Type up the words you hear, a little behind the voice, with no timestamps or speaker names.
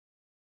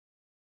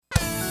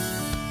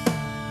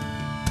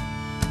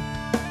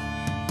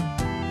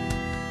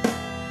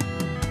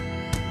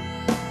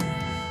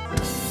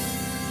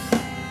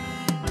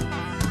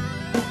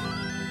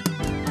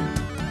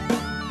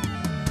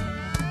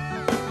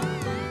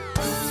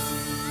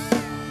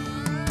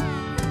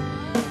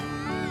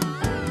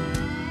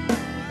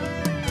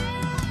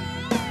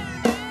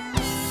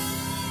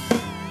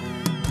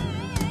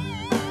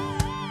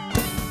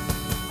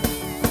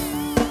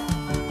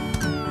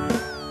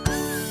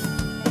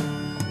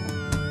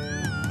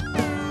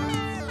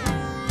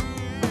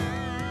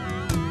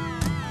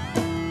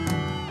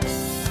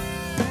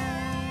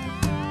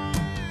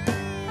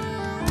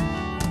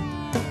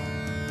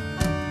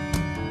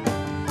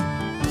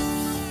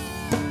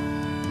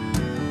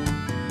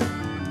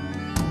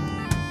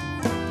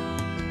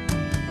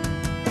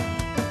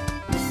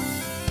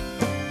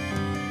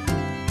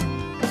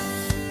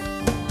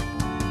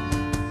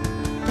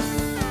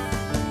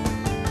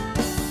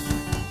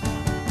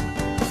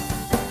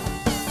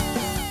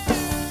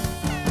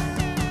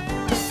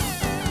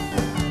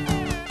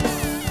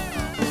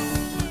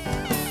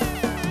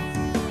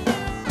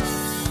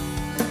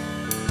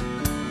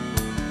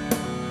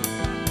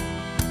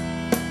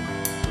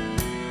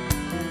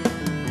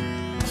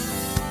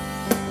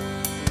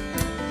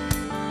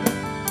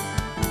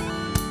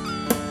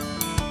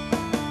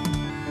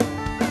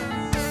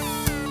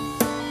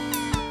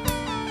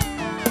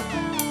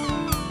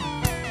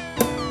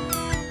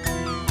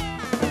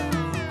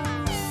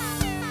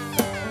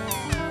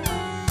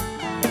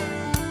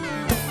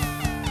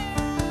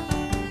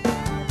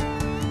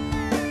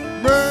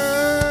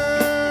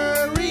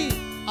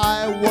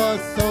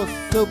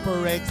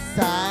super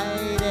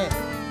excited.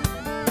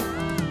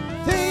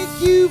 Thank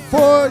you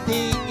for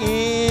the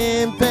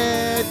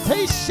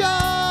invitation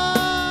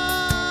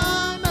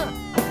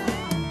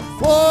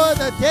for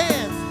the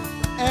dance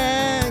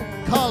and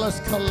colors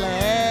collected.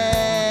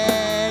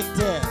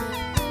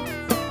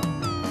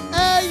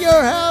 At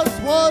your house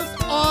was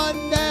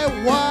on that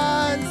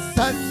one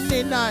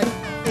Sunday night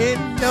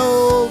in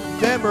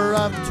November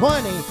of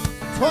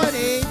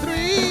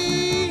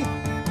 2023.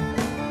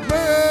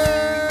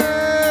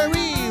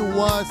 Murray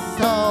was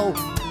so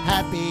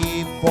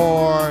happy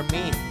for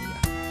me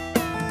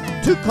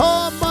to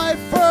call my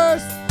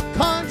first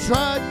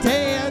contra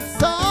dance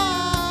song.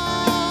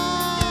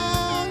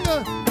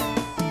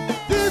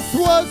 This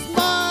was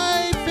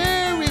my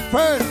very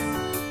first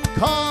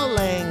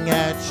calling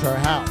at your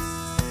house.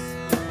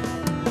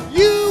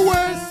 You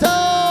were so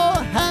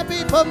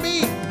happy for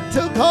me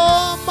to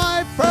call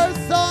my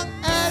first song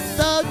at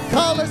the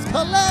Colors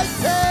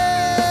Collective.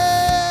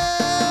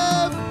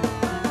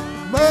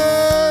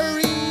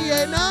 Murray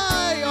and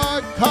I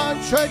are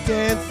contra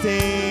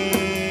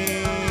dancing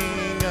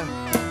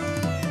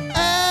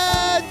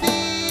at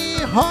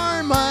the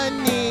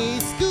Harmony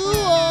School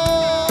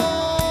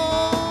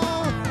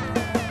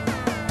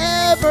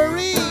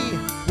every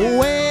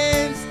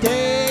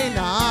Wednesday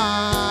night.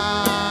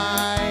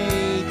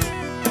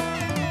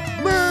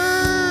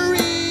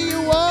 Murray,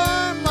 you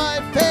are my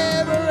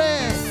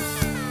favorite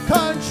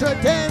contra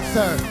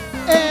dancer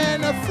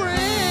and a friend.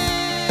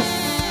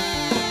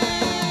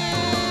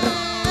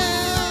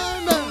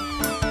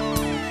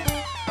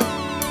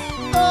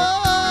 Oh,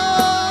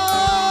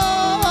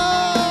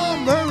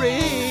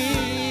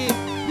 Murray,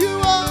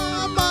 you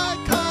are my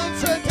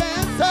contra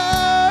dancer.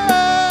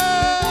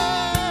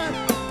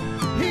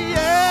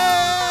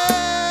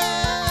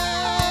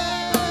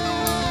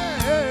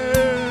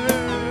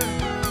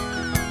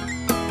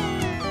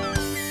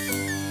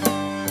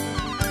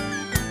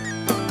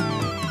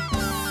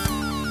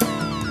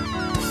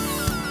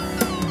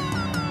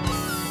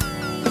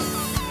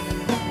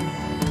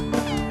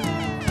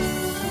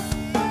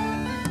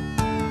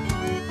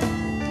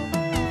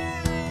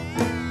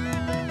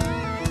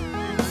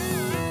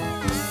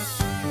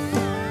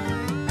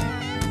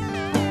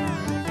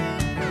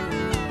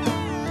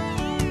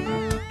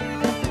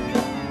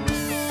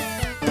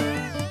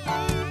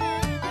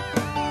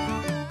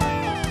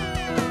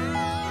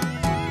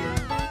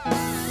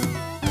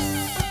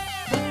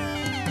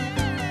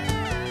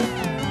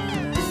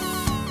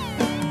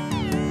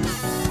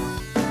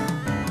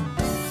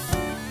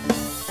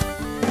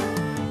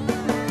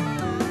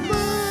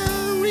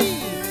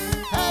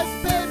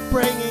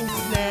 Bringing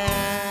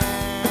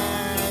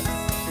snacks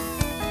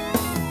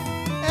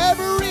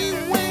every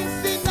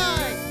Wednesday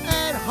night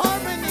at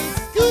Harmony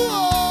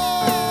School.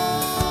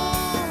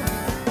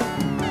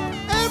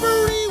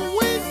 Every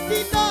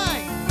Wednesday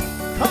night,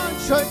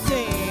 contra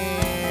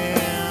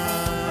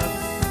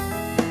dance,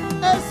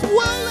 as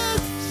well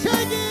as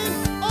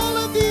checking all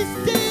of these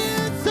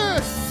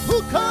dancers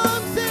who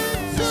comes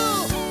into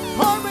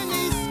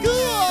Harmony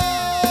School.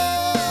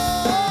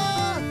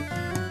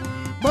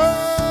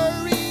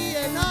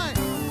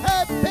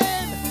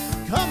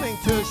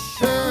 To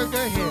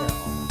Sugar Hill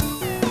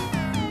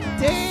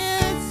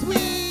Dance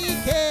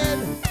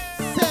Weekend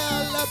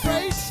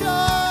celebration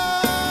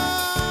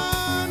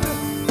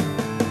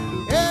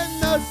in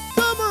the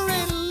summer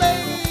and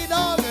late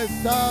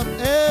August of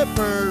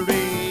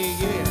every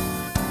year.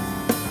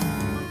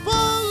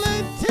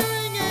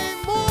 Volunteering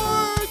and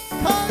more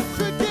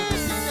contra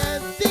dancing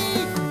at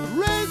the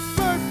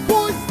Redford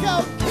Boy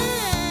Scout Camp.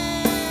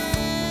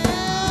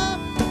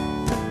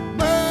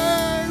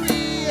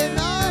 Murray and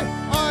I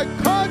are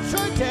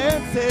contra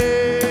dancing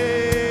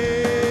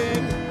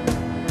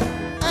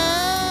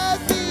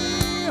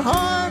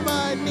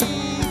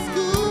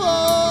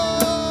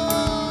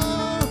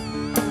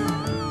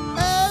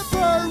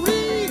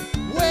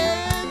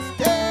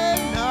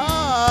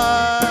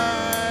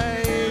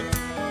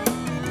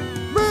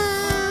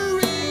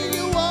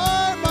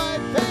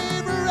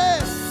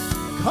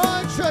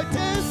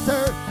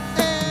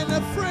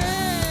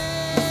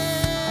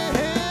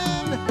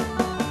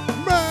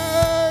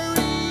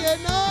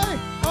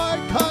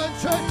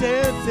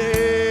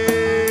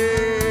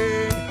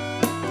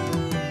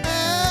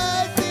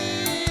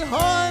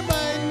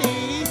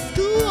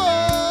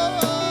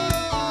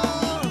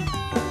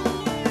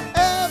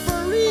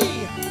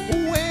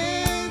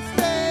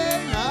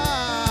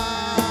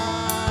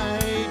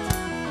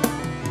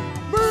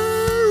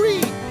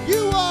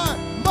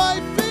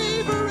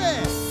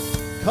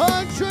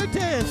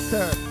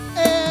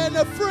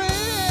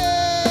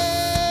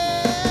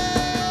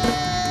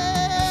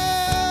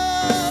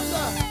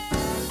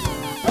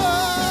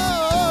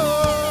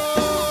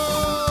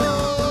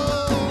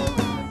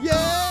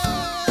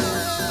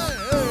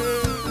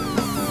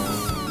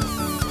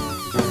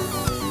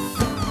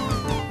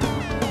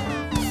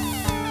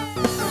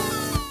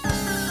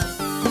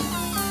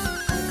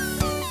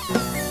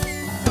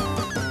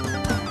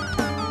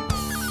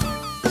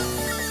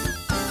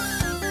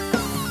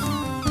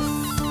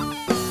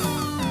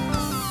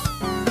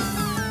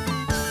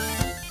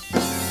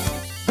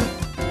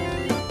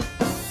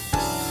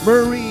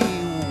Marie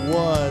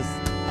was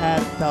at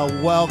the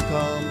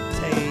welcome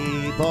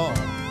table,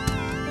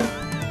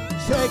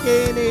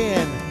 checking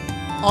in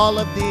all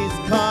of these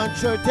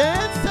contra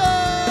dancers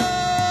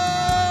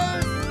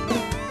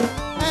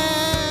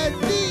at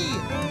the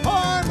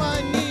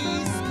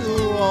Harmony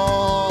School.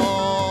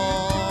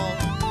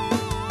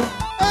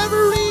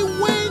 Every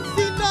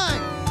Wednesday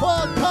night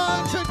for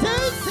contra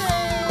dancing,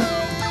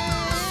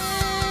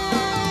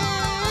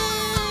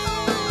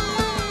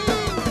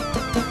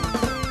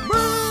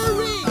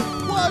 Marie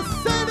was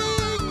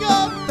setting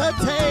up the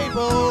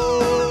table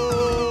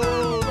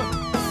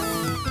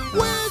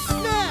with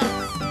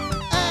snacks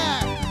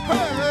at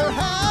her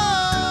house.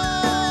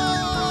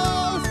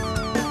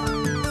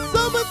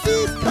 Some of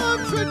these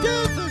contra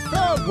dancers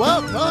are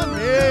welcoming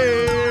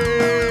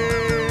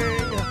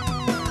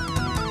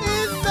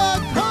in the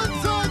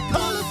Contra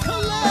Color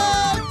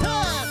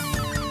Collective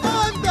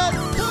on the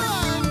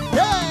Sunday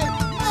night.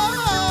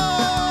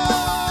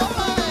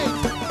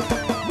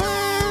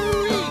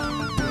 Marie,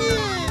 me,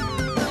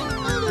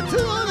 and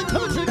two other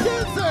contra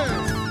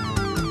dancers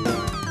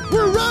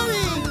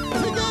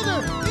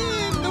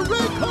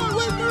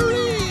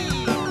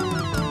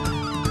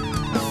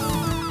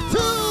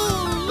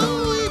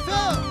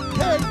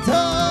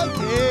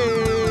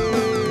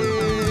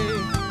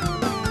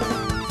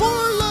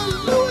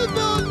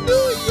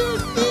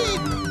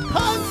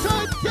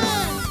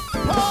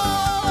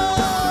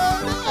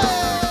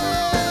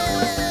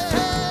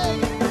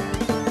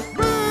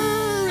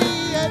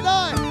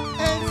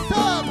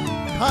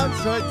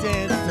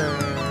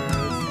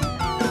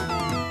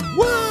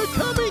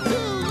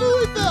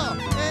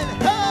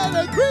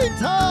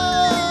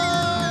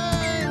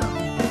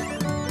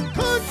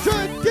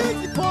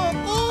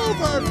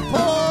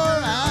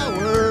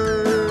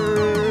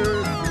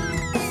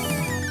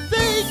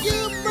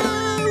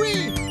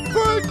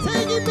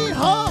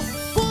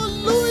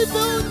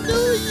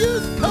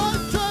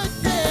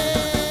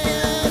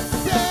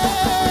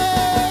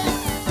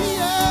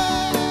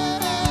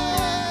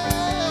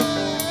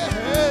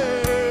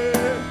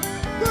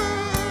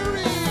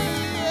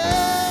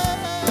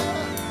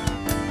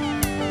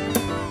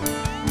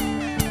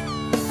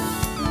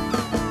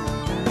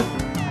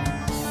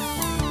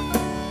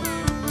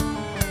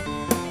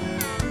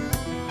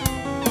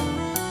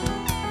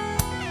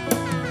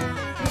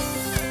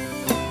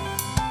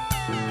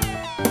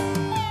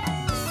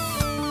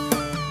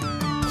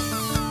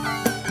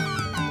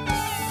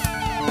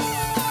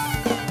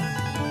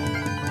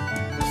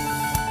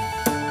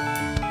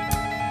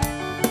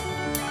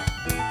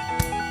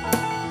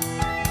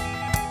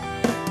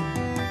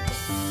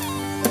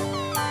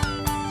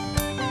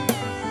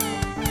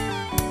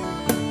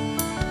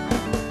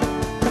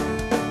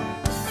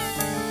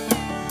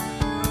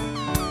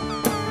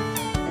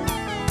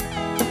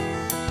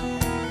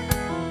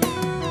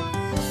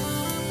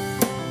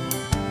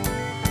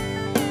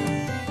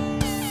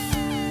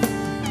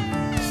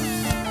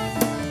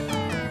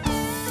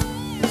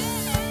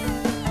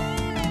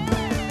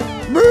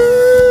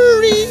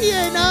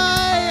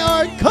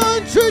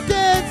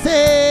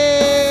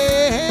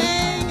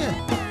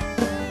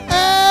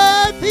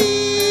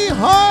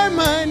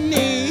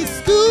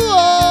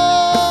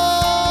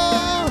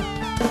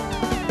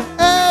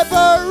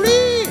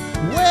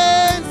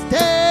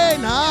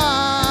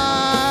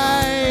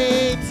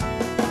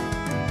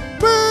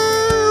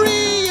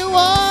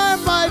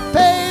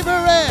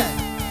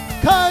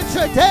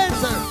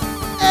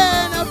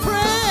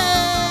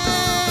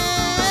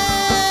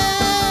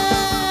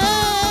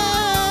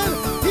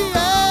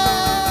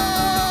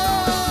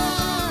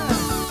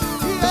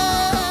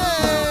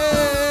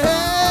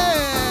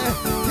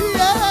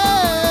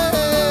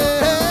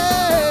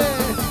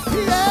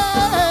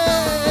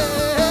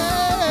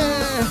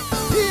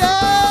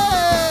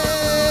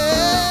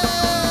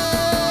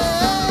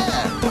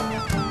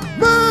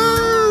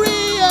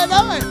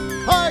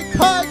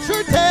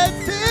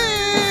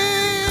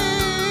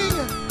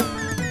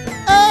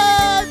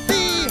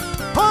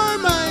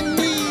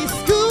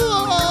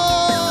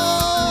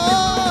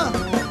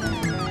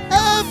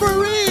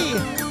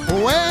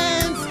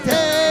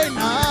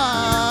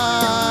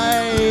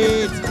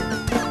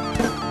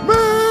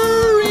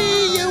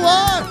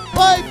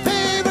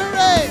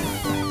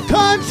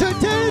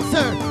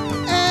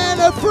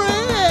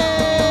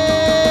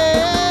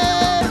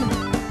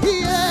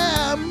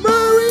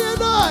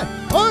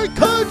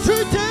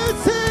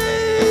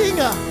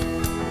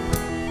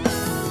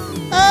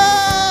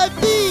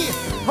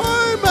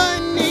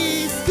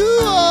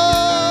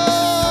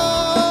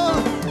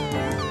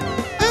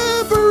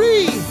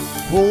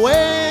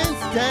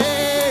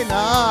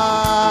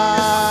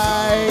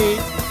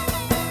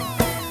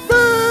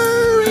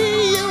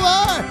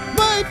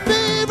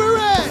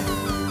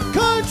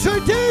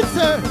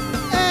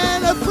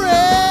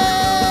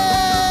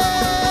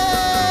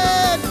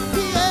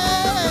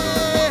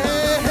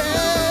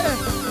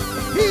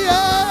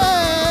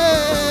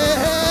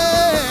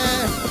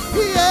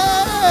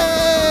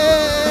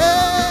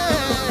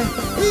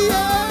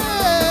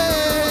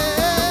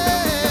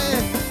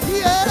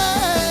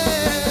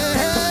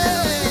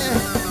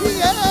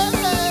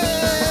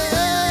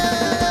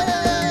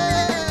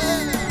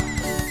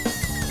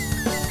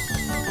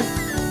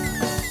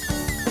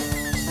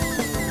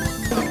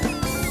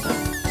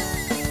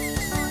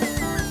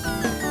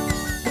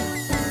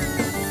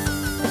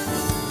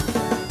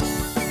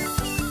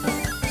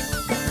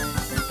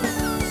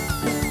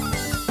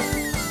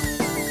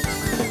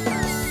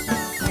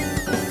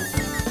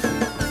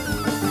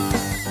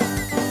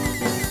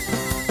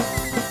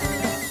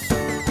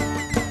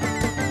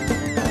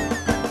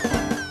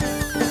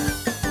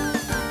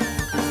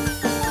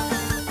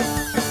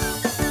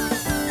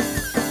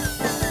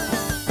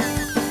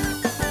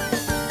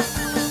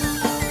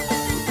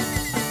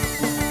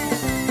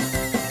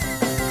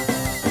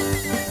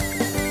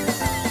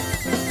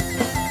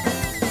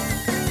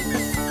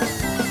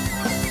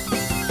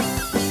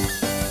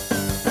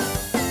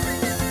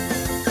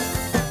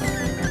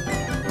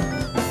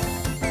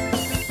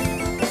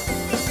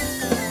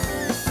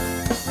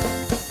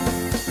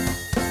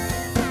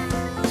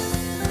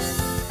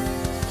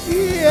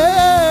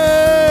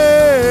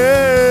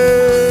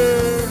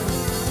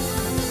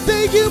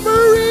Thank you,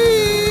 Marie.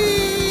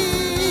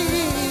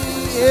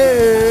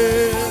 Yeah.